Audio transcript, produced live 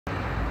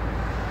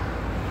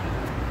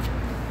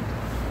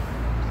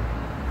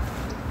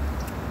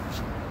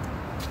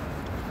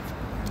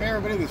Hey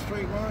everybody, this is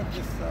Straight Ron,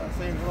 just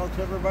saying hello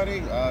to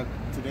everybody.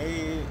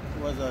 Today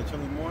was a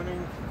chilly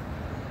morning,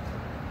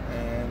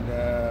 and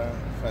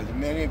as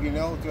many of you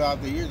know,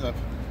 throughout the years I've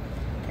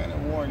kind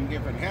of worn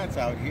different hats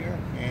out here,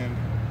 and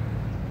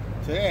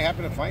today I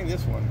happened to find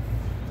this one.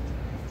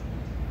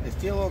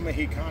 Estilo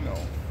Mexicano.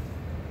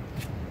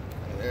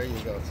 There you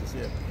go, so see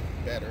it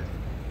better.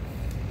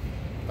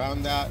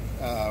 Found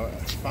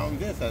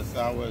this as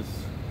I was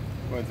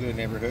going through the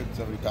neighborhood.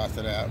 Somebody tossed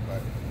it out,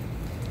 but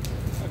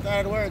I thought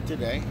I'd wear it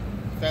today.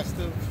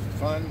 Festive,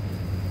 fun,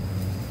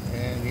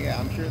 and yeah,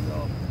 I'm sure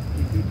there'll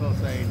be people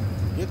saying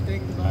good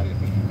things about it.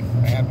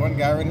 I had one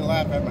guy already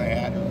laugh at my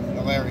hat. It was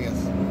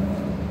hilarious.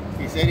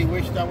 He said he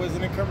wished I was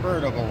in a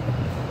convertible.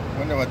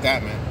 Wonder what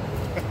that meant.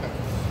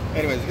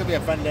 Anyways, it's gonna be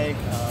a fun day.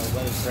 The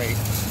weather's great.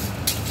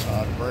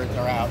 The birds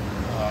are out.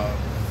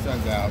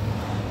 Sun's out.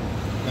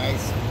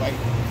 Nice white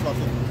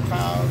fluffy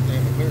clouds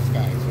and a clear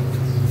sky. So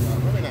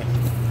it's really nice.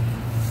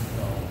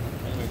 So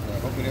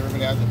anyways, hoping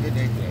everybody has a good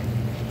day today.